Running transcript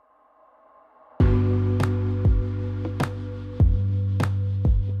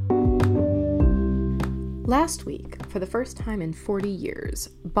Last week, for the first time in 40 years,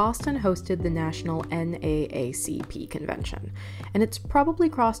 Boston hosted the National NAACP convention, and it's probably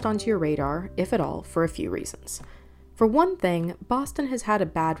crossed onto your radar, if at all, for a few reasons. For one thing, Boston has had a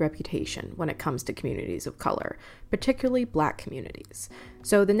bad reputation when it comes to communities of color, particularly Black communities.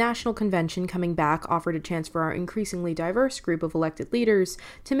 So the National Convention coming back offered a chance for our increasingly diverse group of elected leaders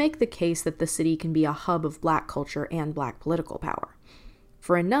to make the case that the city can be a hub of Black culture and Black political power.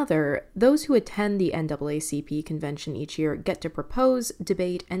 For another, those who attend the NAACP convention each year get to propose,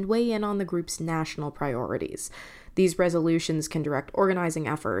 debate, and weigh in on the group's national priorities. These resolutions can direct organizing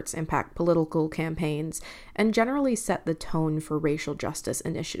efforts, impact political campaigns, and generally set the tone for racial justice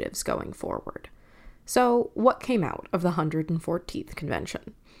initiatives going forward. So, what came out of the 114th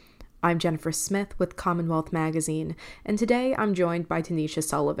convention? I'm Jennifer Smith with CommonWealth magazine, and today I'm joined by Tanisha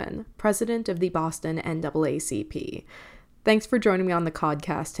Sullivan, president of the Boston NAACP. Thanks for joining me on the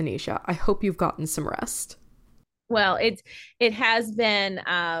podcast, Tanisha. I hope you've gotten some rest. Well, it has been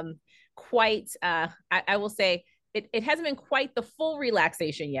quite. I will say it hasn't been quite the full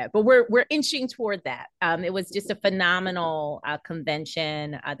relaxation yet, but we're inching toward that. It was just a phenomenal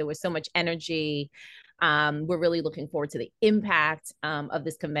convention. There was so much energy. We're really looking forward to the impact of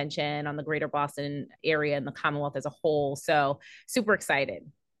this convention on the greater Boston area and the Commonwealth as a whole. So super excited.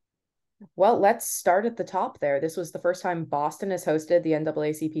 Well, let's start at the top there. This was the first time Boston has hosted the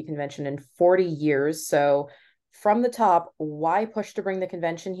NAACP convention in 40 years. So from the top, why push to bring the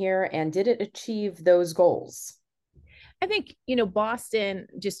convention here, and did it achieve those goals? I think, Boston,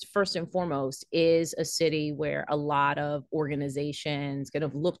 just first and foremost, is a city where a lot of organizations kind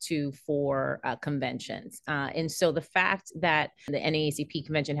of look to for conventions. And so the fact that the NAACP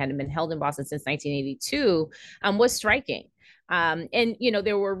convention hadn't been held in Boston since 1982 was striking. And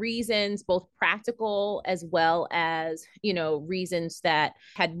there were reasons, both practical as well as, reasons that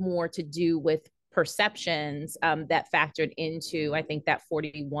had more to do with perceptions that factored into, I think, that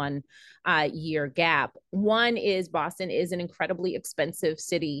 41 year gap. One is Boston is an incredibly expensive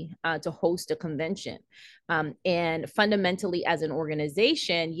city to host a convention. And fundamentally, as an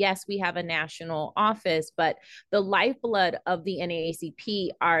organization, yes, we have a national office, but the lifeblood of the NAACP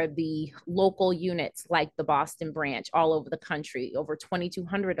are the local units like the Boston branch all over the country, over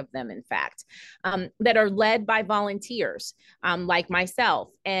 2,200 of them, in fact, that are led by volunteers like myself.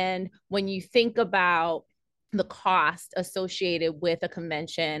 And when you think about the cost associated with a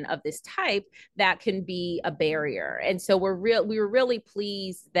convention of this type, that can be a barrier. And so we were really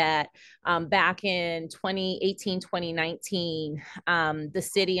pleased that back in 2018, 2019, the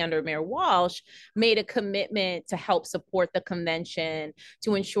city under Mayor Walsh made a commitment to help support the convention,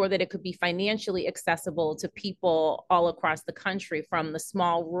 to ensure that it could be financially accessible to people all across the country, from the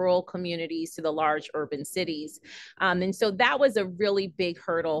small rural communities to the large urban cities. And so that was a really big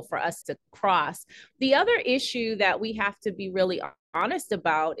hurdle for us to cross. The other issue that we have to be really honest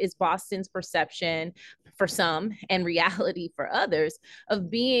about is Boston's perception for some and reality for others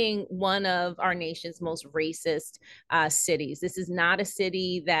of being one of our nation's most racist cities. This is not a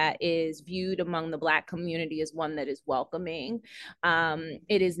city that is viewed among the Black community as one that is welcoming.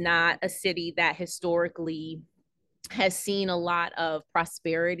 It is not a city that historically has seen a lot of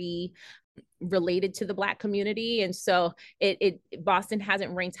prosperity related to the Black community. And so Boston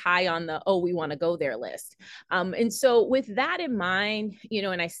hasn't ranked high on the, oh, we want to go there list. And so with that in mind,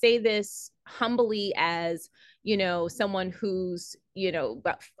 and I say this humbly as, someone who's,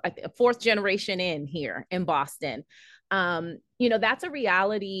 about a fourth generation in here in Boston, that's a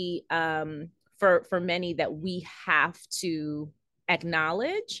reality for many that we have to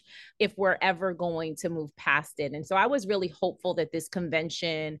acknowledge if we're ever going to move past it. And so I was really hopeful that this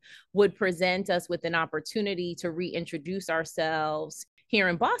convention would present us with an opportunity to reintroduce ourselves here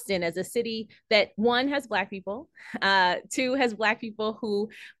in Boston as a city that, one, has Black people, two, has Black people who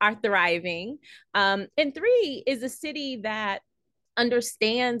are thriving, and three, is a city that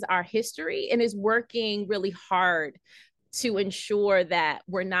understands our history and is working really hard to ensure that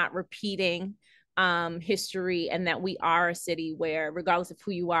we're not repeating history, and that we are a city where, regardless of who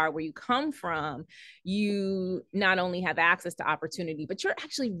you are, where you come from, you not only have access to opportunity, but you're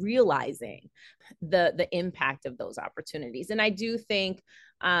actually realizing the impact of those opportunities. And I do think,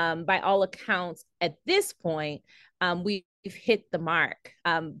 by all accounts, at this point, we've hit the mark.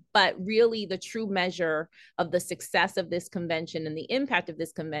 But really, the true measure of the success of this convention and the impact of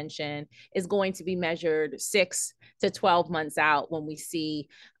this convention is going to be measured 6 to 12 months out, when we see,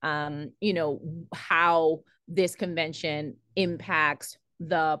 how this convention impacts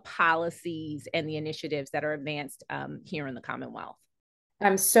the policies and the initiatives that are advanced here in the Commonwealth.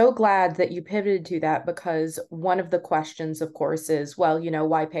 I'm so glad that you pivoted to that because one of the questions, of course, is, well,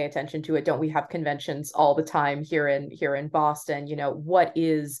 why pay attention to it? Don't we have conventions all the time here in Boston? What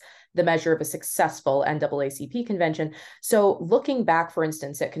is the measure of a successful NAACP convention? So, looking back, for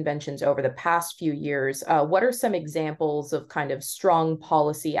instance, at conventions over the past few years, what are some examples of kind of strong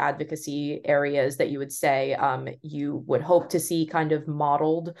policy advocacy areas that you would say you would hope to see kind of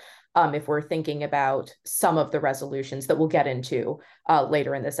modeled? If we're thinking about some of the resolutions that we'll get into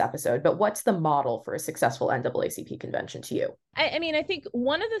later in this episode. But what's the model for a successful NAACP convention to you? I mean, I think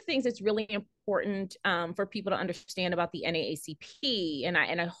one of the things that's really important for people to understand about the NAACP, and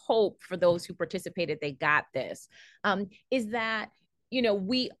I hope for those who participated, they got this, is that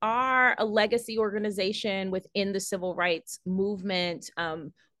we are a legacy organization within the civil rights movement.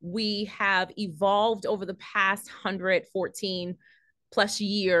 We have evolved over the past 114 plus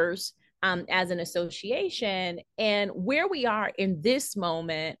years as an association. And where we are in this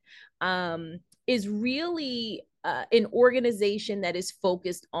moment is really an organization that is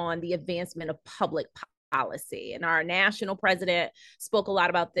focused on the advancement of public policy. And our national president spoke a lot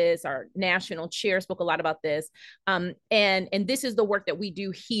about this. Our national chair spoke a lot about this. And this is the work that we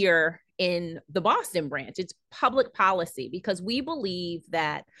do here in the Boston branch. It's public policy because we believe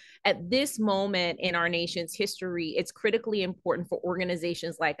that at this moment in our nation's history, it's critically important for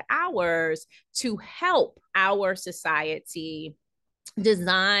organizations like ours to help our society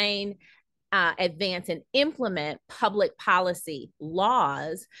design, advance and implement public policy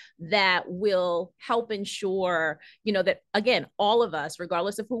laws that will help ensure, that again, all of us,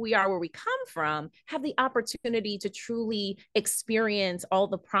 regardless of who we are, where we come from, have the opportunity to truly experience all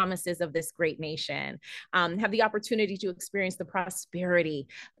the promises of this great nation, have the opportunity to experience the prosperity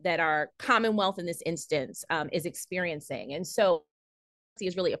that our Commonwealth in this instance is experiencing. And so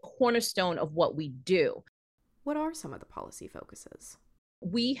is really a cornerstone of what we do. What are some of the policy focuses?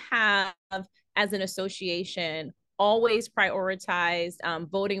 We have, as an association, always prioritized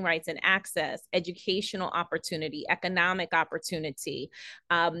voting rights and access, educational opportunity, economic opportunity.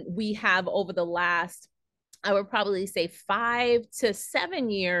 We have, over the last, I would probably say 5 to 7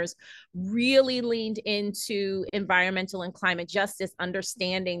 years, really leaned into environmental and climate justice,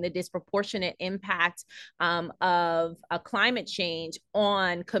 understanding the disproportionate impact of climate change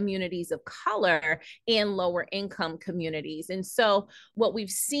on communities of color and lower income communities. And so what we've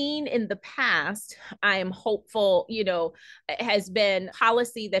seen in the past, I am hopeful, has been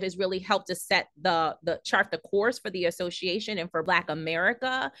policy that has really helped to set the chart the course for the association and for Black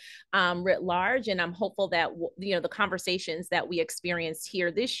America writ large. And I'm hopeful that the conversations that we experienced here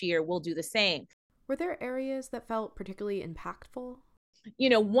this year will do the same. Were there areas that felt particularly impactful?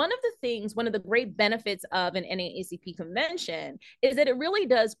 One of the great benefits of an NAACP convention is that it really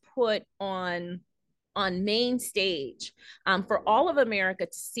does put on main stage for all of America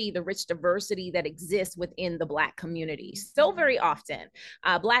to see the rich diversity that exists within the Black community. So very often,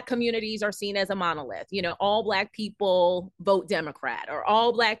 Black communities are seen as a monolith. All Black people vote Democrat, or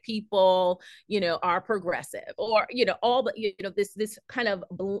all Black people, are progressive, or all this kind of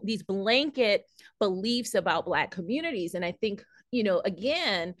these blanket beliefs about Black communities. And I think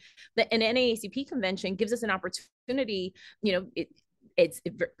again, an NAACP convention gives us an opportunity. It's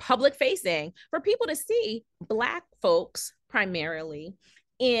public facing for people to see Black folks primarily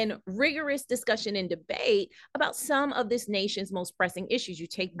in rigorous discussion and debate about some of this nation's most pressing issues. You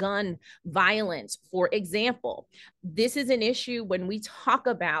take gun violence, for example. This is an issue when we talk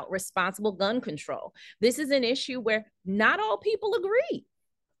about responsible gun control. This is an issue where not all people agree.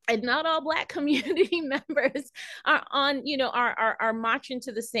 And not all Black community members are on, are marching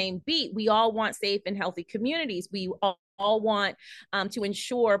to the same beat. We all want safe and healthy communities. We all want to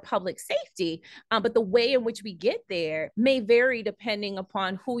ensure public safety, but the way in which we get there may vary depending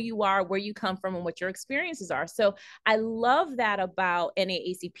upon who you are, where you come from, and what your experiences are. So I love that about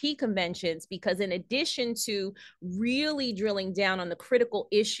NAACP conventions, because in addition to really drilling down on the critical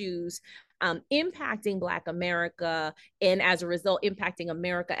issues impacting Black America, and as a result, impacting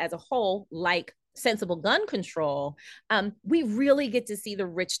America as a whole, like sensible gun control, we really get to see the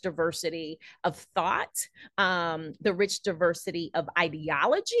rich diversity of thought, the rich diversity of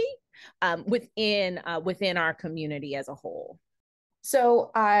ideology within our community as a whole. So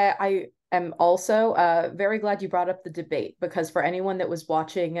I am also very glad you brought up the debate, because for anyone that was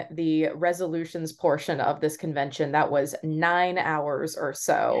watching the resolutions portion of this convention, that was 9 hours or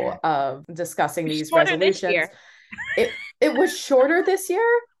so of discussing these resolutions. It was shorter this year?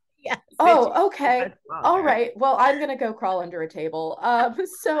 Yes. Oh, okay. All right. Well, I'm gonna go crawl under a table.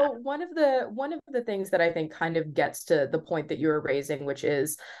 So one of the things that I think kind of gets to the point that you were raising, which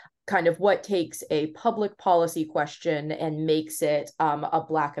is kind of what takes a public policy question and makes it a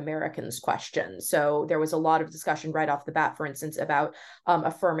Black Americans question. So there was a lot of discussion right off the bat, for instance, about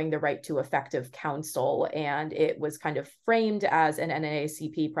affirming the right to effective counsel. And it was kind of framed as an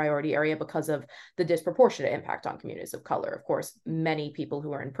NAACP priority area because of the disproportionate impact on communities of color. Of course, many people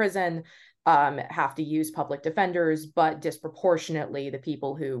who are in prison have to use public defenders, but disproportionately the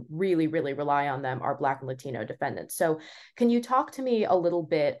people who really, really rely on them are Black and Latino defendants. So can you talk to me a little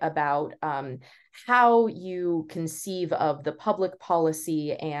bit about how you conceive of the public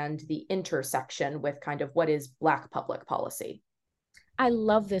policy and the intersection with kind of what is Black public policy? I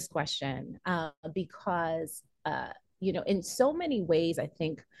love this question because, in so many ways, I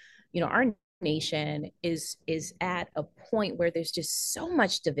think, our nation is at a point where there's just so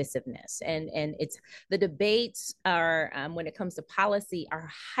much divisiveness, and it's the debates are when it comes to policy are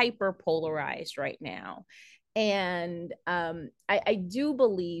hyper polarized right now. And I do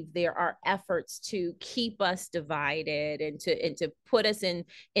believe there are efforts to keep us divided and to put us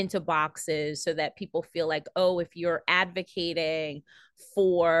into boxes so that people feel like, oh, if you're advocating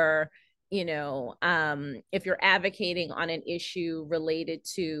for, if you're advocating on an issue related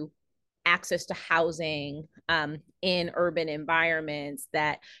to access to housing in urban environments,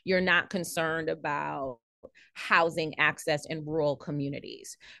 that you're not concerned about housing access in rural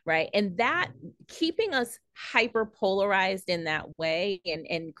communities, right? And that keeping us hyper polarized in that way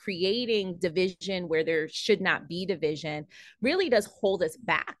and creating division where there should not be division really does hold us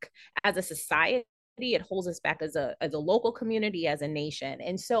back as a society. It holds us back as a local community, as a nation.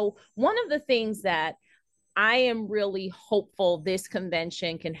 And so one of the things that I am really hopeful this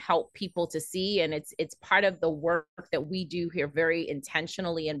convention can help people to see, and it's part of the work that we do here very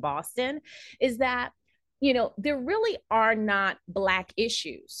intentionally in Boston, is that there really are not Black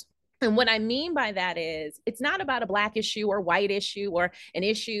issues. And what I mean by that is it's not about a Black issue or white issue or an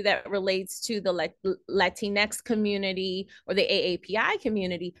issue that relates to the Latinx community or the AAPI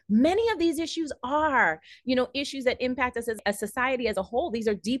community. Many of these issues are, issues that impact us as a society as a whole. These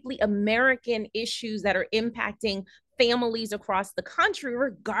are deeply American issues that are impacting families across the country,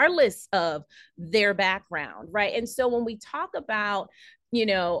 regardless of their background, right? And so when we talk about,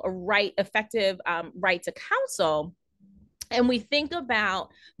 a effective right to counsel, and we think about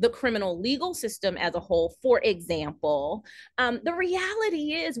the criminal legal system as a whole, for example, the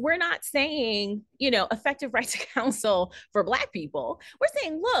reality is we're not saying, effective right to counsel for Black people. We're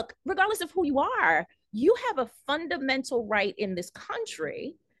saying, look, regardless of who you are, you have a fundamental right in this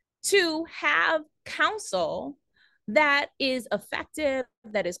country to have counsel that is effective,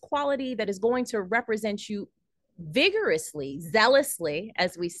 that is quality, that is going to represent you vigorously, zealously,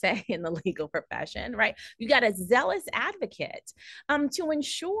 as we say in the legal profession, right? You got a zealous advocate to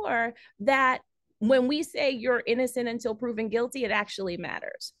ensure that when we say you're innocent until proven guilty, it actually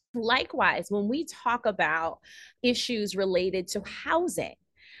matters. Likewise, when we talk about issues related to housing,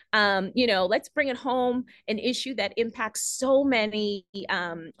 let's bring it home, an issue that impacts so many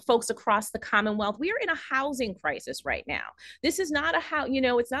folks across the Commonwealth. We are in a housing crisis right now. This is not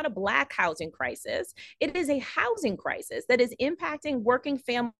it's not a Black housing crisis. It is a housing crisis that is impacting working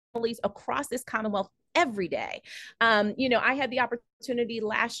families across this Commonwealth every day. I had the opportunity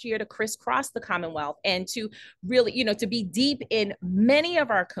last year to crisscross the Commonwealth and to really, to be deep in many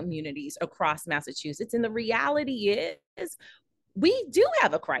of our communities across Massachusetts. And the reality is we do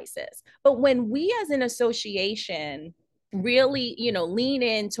have a crisis. But when we as an association really, lean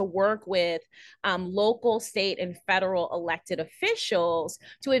in to work with local, state, and federal elected officials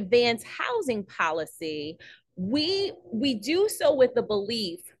to advance housing policy, we do so with the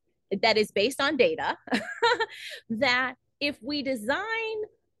belief that is based on data that if we design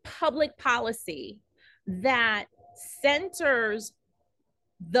public policy that centers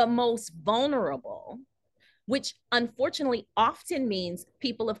the most vulnerable, which unfortunately often means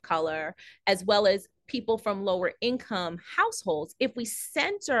people of color, as well as people from lower income households, if we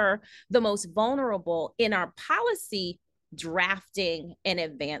center the most vulnerable in our policy drafting and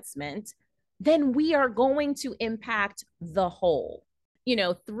advancement, then we are going to impact the whole.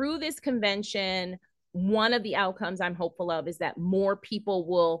 Through this convention, one of the outcomes I'm hopeful of is that more people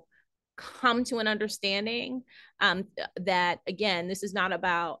will come to an understanding that, again, this is not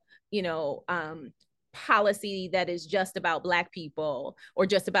about, policy that is just about Black people or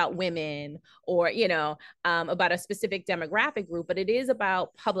just about women or, about a specific demographic group, but it is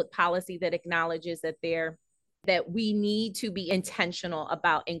about public policy that acknowledges that we need to be intentional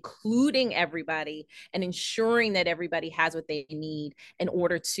about including everybody and ensuring that everybody has what they need in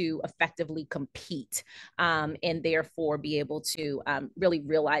order to effectively compete and therefore be able to really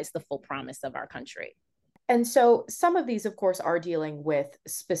realize the full promise of our country. And so some of these, of course, are dealing with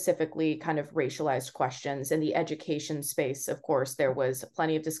specifically kind of racialized questions. In the education space, of course, there was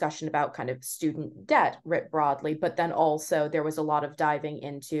plenty of discussion about kind of student debt writ broadly, but then also there was a lot of diving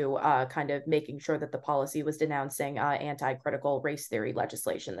into kind of making sure that the policy was denouncing anti-critical race theory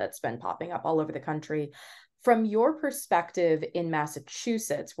legislation that's been popping up all over the country. From your perspective in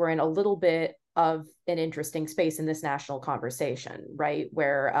Massachusetts, we're in a little bit of an interesting space in this national conversation, right?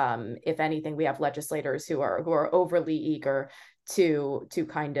 Where, if anything, we have legislators who are overly eager to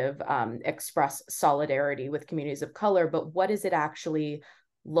kind of express solidarity with communities of color. But what does it actually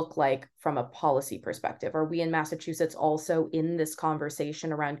look like from a policy perspective? Are we in Massachusetts also in this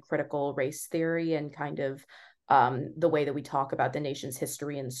conversation around critical race theory and kind of the way that we talk about the nation's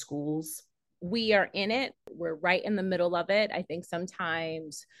history in schools? We are in it. We're right in the middle of it. I think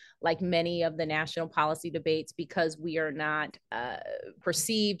sometimes, like many of the national policy debates, because we are not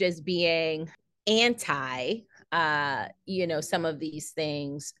perceived as being anti, some of these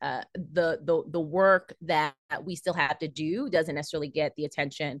things, the work that we still have to do doesn't necessarily get the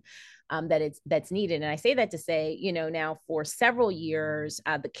attention that's needed. And I say that to say, now for several years,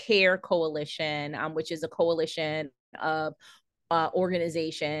 the CARE Coalition, which is a coalition of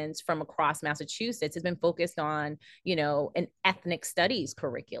organizations from across Massachusetts, has been focused on, an ethnic studies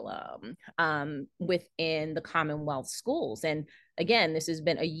curriculum within the Commonwealth schools. And again, this has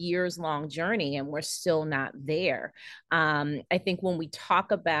been a years long journey and we're still not there. I think when we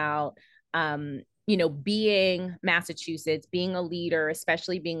talk about, being Massachusetts, being a leader,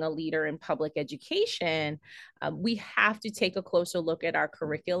 especially being a leader in public education, we have to take a closer look at our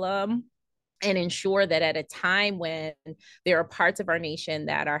curriculum and ensure that at a time when there are parts of our nation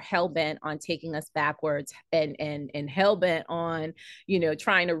that are hell-bent on taking us backwards and hell-bent on,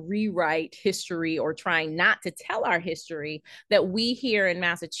 trying to rewrite history or trying not to tell our history, that we here in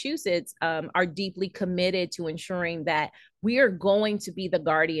Massachusetts are deeply committed to ensuring that we are going to be the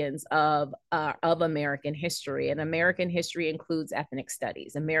guardians of American history. And American history includes ethnic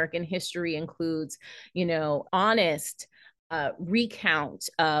studies. American history includes, honest recount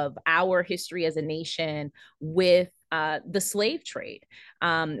of our history as a nation with the slave trade,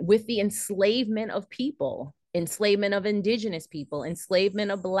 with the enslavement of people, enslavement of indigenous people,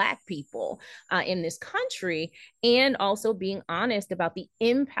 enslavement of Black people in this country, and also being honest about the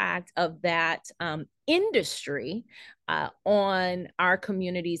impact of that industry on our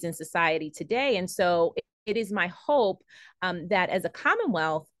communities and society today. And so it is my hope that as a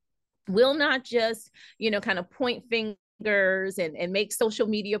Commonwealth, we'll not just, kind of point fingers and make social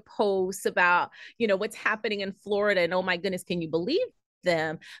media posts about, what's happening in Florida and, oh my goodness, can you believe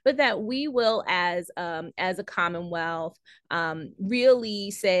them, but that we will, as a Commonwealth,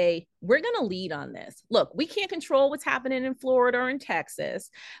 really say we're going to lead on this. Look, we can't control what's happening in Florida or in Texas,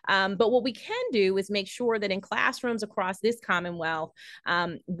 but what we can do is make sure that in classrooms across this Commonwealth,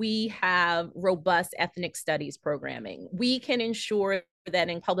 we have robust ethnic studies programming. We can ensure that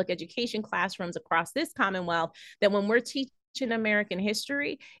in public education classrooms across this Commonwealth, that when we're teaching American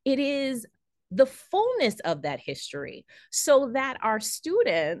history, it is the fullness of that history so that our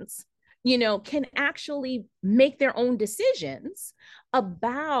students, can actually make their own decisions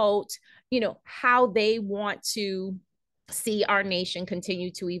about, how they want to see our nation continue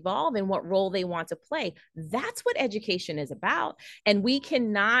to evolve and what role they want to play. That's what education is about. And we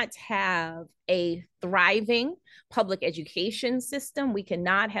cannot have a thriving public education system. We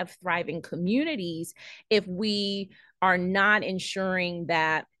cannot have thriving communities if we are not ensuring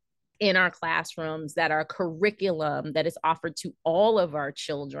that in our classrooms, that our curriculum that is offered to all of our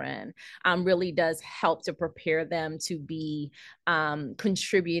children really does help to prepare them to be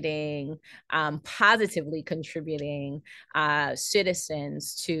contributing, positively contributing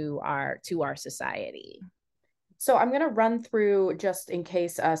citizens to our society. So I'm going to run through, just in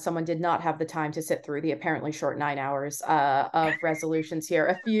case someone did not have the time to sit through the apparently short 9 hours of resolutions here,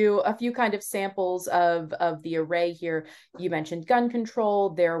 a few kind of samples of the array here. You mentioned gun control.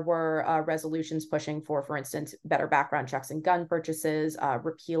 There were resolutions pushing for instance, better background checks and gun purchases,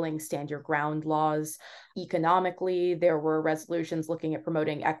 repealing stand your ground laws. Economically, there were resolutions looking at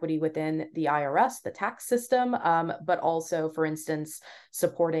promoting equity within the IRS, the tax system, but also, for instance,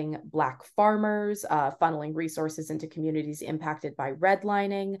 supporting Black farmers, funneling resources into communities impacted by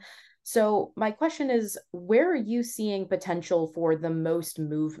redlining. So my question is, where are you seeing potential for the most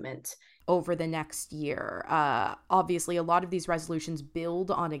movement over the next year? Obviously, a lot of these resolutions build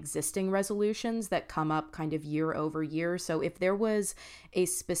on existing resolutions that come up kind of year over year. So if there was a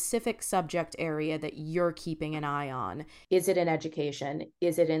specific subject area that you're keeping an eye on, is it in education?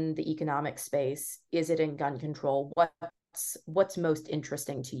 Is it in the economic space? Is it in gun control? What what's most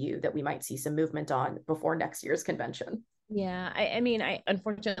interesting to you that we might see some movement on before next year's convention? Yeah, I mean, I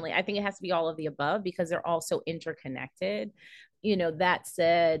unfortunately, I think it has to be all of the above because they're all so interconnected. That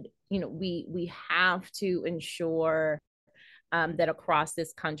said, we have to ensure that across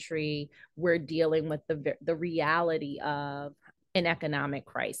this country, we're dealing with the reality of an economic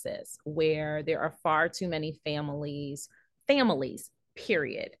crisis where there are far too many families,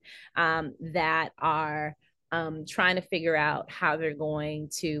 period, that are trying to figure out how they're going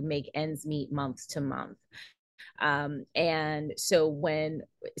to make ends meet month to month. And so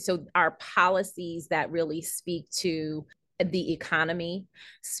our policies that really speak to the economy,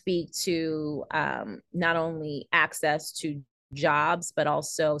 speak to not only access to jobs, but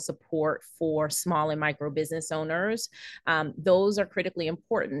also support for small and micro business owners. Those are critically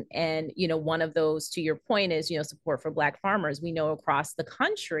important. And, one of those, to your point, is, support for Black farmers. We know across the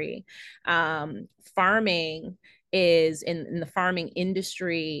country, farming is in the farming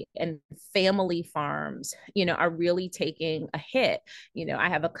industry, and family farms, are really taking a hit. I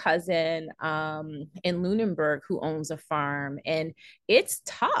have a cousin in Lunenburg who owns a farm, and it's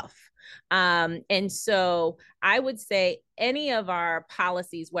tough. And so I would say any of our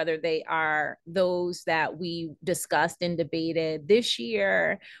policies, whether they are those that we discussed and debated this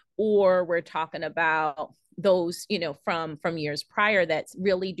year, or we're talking about those, from years prior that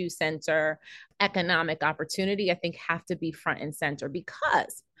really do center economic opportunity, I think have to be front and center,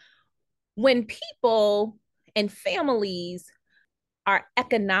 because when people and families are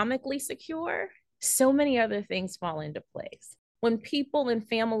economically secure, so many other things fall into place. When people and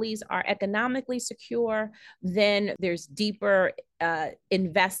families are economically secure, then there's deeper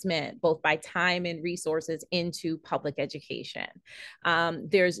investment, both by time and resources, into public education.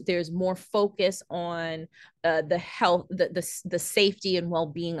 There's more focus on the health, the safety and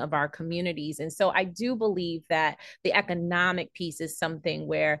well-being of our communities. And so I do believe that the economic piece is something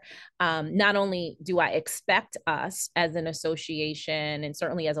where not only do I expect us as an association and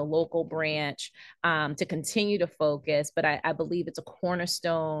certainly as a local branch to continue to focus, but I believe it's a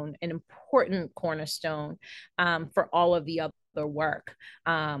cornerstone, an important cornerstone for all of the other work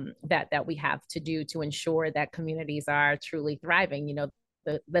that we have to do to ensure that communities are truly thriving.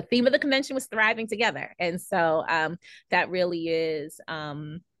 The theme of the convention was thriving together. And so that really is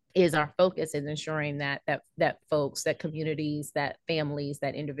our focus, is ensuring that folks, that communities, that families,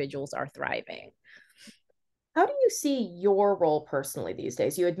 that individuals are thriving. How do you see your role personally these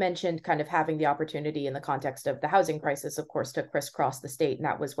days? You had mentioned kind of having the opportunity in the context of the housing crisis, of course, to crisscross the state, and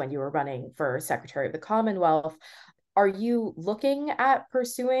that was when you were running for Secretary of the Commonwealth. Are you looking at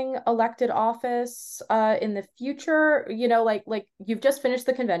pursuing elected office in the future? Like you've just finished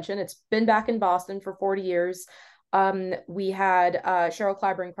the convention. It's been back in Boston for 40 years. We had Cheryl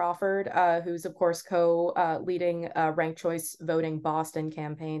Clyburn Crawford, who's of course co-leading ranked choice voting Boston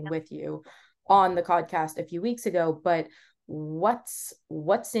campaign with you, on the podcast a few weeks ago. But what's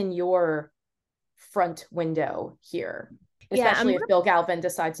in your front window here, especially if Bill Galvin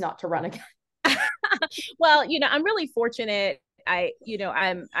decides not to run again? Well, I'm really fortunate. I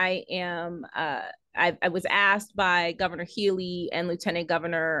was asked by Governor Healy and Lieutenant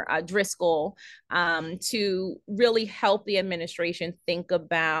Governor Driscoll to really help the administration think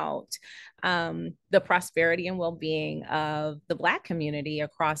about the prosperity and well-being of the Black community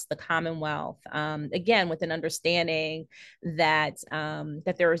across the Commonwealth. Again, with an understanding that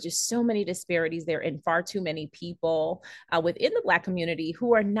there are just so many disparities there, and far too many people within the Black community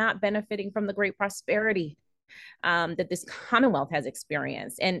who are not benefiting from the great prosperity that this Commonwealth has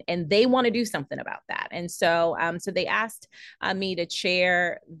experienced, and they want to do something about that. And so they asked me to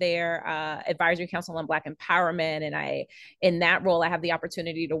chair their advisory council on Black empowerment, and in that role I have the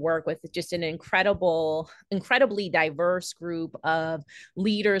opportunity to work with just an incredibly diverse group of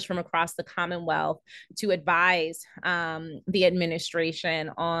leaders from across the Commonwealth to advise the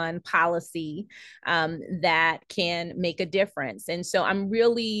administration on policy that can make a difference. And so I'm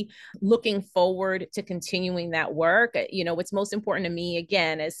really looking forward to continuing that work. What's most important to me,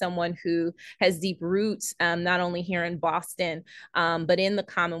 again, as someone who has deep roots, not only here in Boston, but in the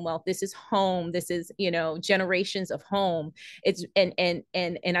Commonwealth, this is home. This is, generations of home. It's, and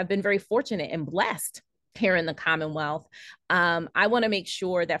I've been very fortunate and blessed here in the Commonwealth. I want to make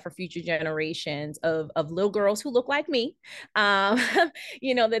sure that for future generations of little girls who look like me,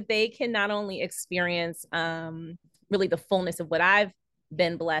 that they can not only experience really the fullness of what I've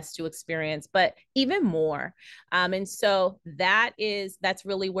been blessed to experience, but even more. And so that's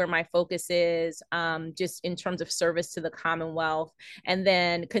really where my focus is, just in terms of service to the Commonwealth, and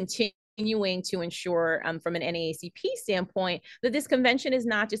then continue continuing to ensure from an NAACP standpoint that this convention is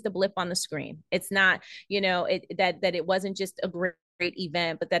not just a blip on the screen. It's not, that it wasn't just a great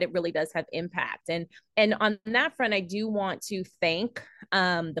event, but that it really does have impact. And on that front, I do want to thank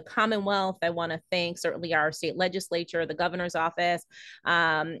the Commonwealth. I want to thank certainly our state legislature, the governor's office,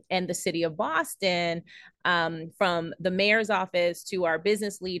 and the city of Boston, from the mayor's office to our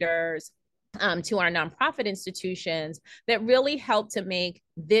business leaders, to our nonprofit institutions that really helped to make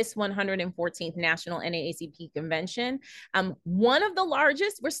this 114th National NAACP Convention one of the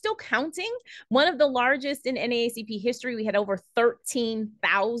largest. We're still counting. One of the largest in NAACP history. We had over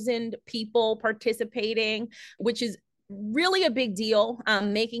 13,000 people participating, which is really a big deal,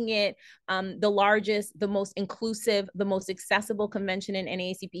 making it the largest, the most inclusive, the most accessible convention in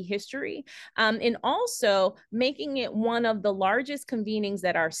NAACP history, and also making it one of the largest convenings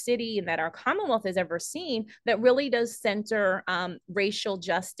that our city and that our Commonwealth has ever seen that really does center racial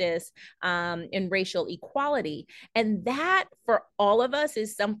justice and racial equality. And that, for all of us,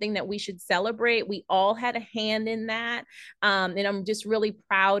 is something that we should celebrate. We all had a hand in that, and I'm just really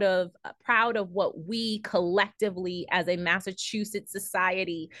proud of what we collectively as a Massachusetts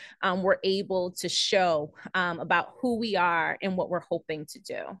society were able to show about who we are and what we're hoping to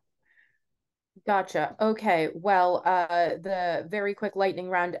do. Gotcha. Okay. Well, the very quick lightning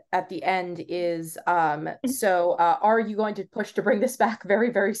round at the end is, so are you going to push to bring this back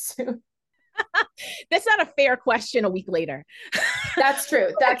very, very soon? That's not a fair question a week later. That's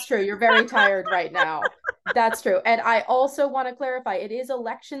true. That's true. You're very tired right now. That's true. And I also want to clarify, it is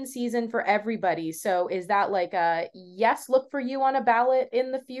election season for everybody. So is that like a yes, look for you on a ballot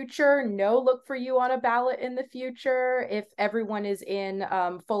in the future? No, look for you on a ballot in the future? If everyone is in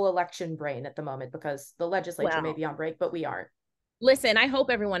full election brain at the moment, because the legislature may be on break, but we aren't. Listen, I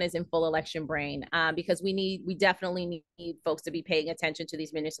hope everyone is in full election brain, because we definitely need folks to be paying attention to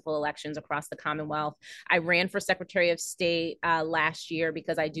these municipal elections across the Commonwealth. I ran for Secretary of State last year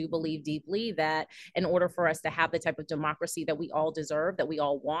because I do believe deeply that in order for us to have the type of democracy that we all deserve, that we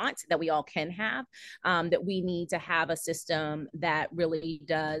all want, that we all can have, that we need to have a system that really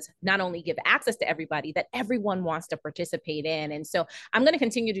does not only give access to everybody, that everyone wants to participate in. And so I'm going to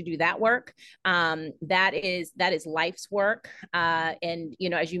continue to do that work. That is life's work. And,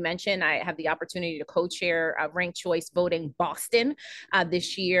 as you mentioned, I have the opportunity to co-chair Ranked Choice Voting Boston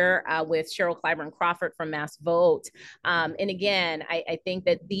this year with Cheryl Clyburn Crawford from Mass Vote. And again, I think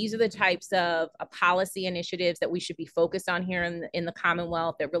that these are the types of policy initiatives that we should be focused on here in the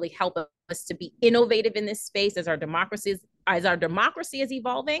Commonwealth that really help us to be innovative in this space as our democracy is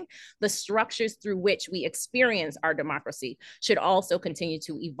evolving. The structures through which we experience our democracy should also continue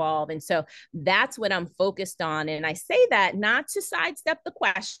to evolve. And so that's what I'm focused on. And I say that not to sidestep the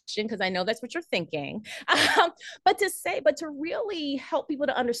question, because I know that's what you're thinking, but to really help people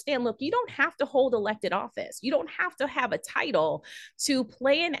to understand, look, you don't have to hold elected office. You don't have to have a title to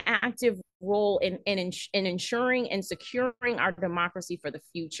play an active role in ensuring and securing our democracy for the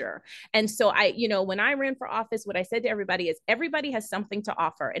future. And so when I ran for office, what I said to everybody is everybody has something to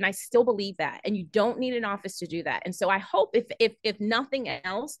offer. And I still believe that. And you don't need an office to do that. And so I hope if nothing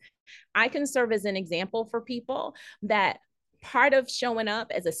else, I can serve as an example for people that part of showing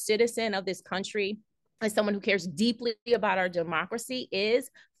up as a citizen of this country, as someone who cares deeply about our democracy, is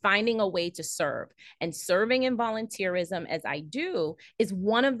finding a way to serve. And serving in volunteerism, as I do, is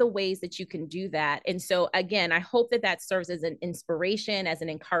one of the ways that you can do that. And so again, I hope that serves as an inspiration, as an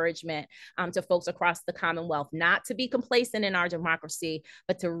encouragement to folks across the Commonwealth, not to be complacent in our democracy,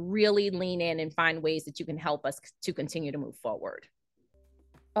 but to really lean in and find ways that you can help us to continue to move forward.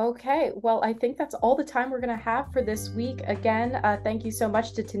 Okay, well, I think that's all the time we're going to have for this week. Again, thank you so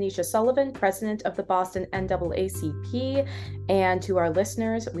much to Tanisha Sullivan, president of the Boston NAACP, and to our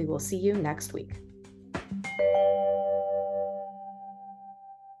listeners. We will see you next week.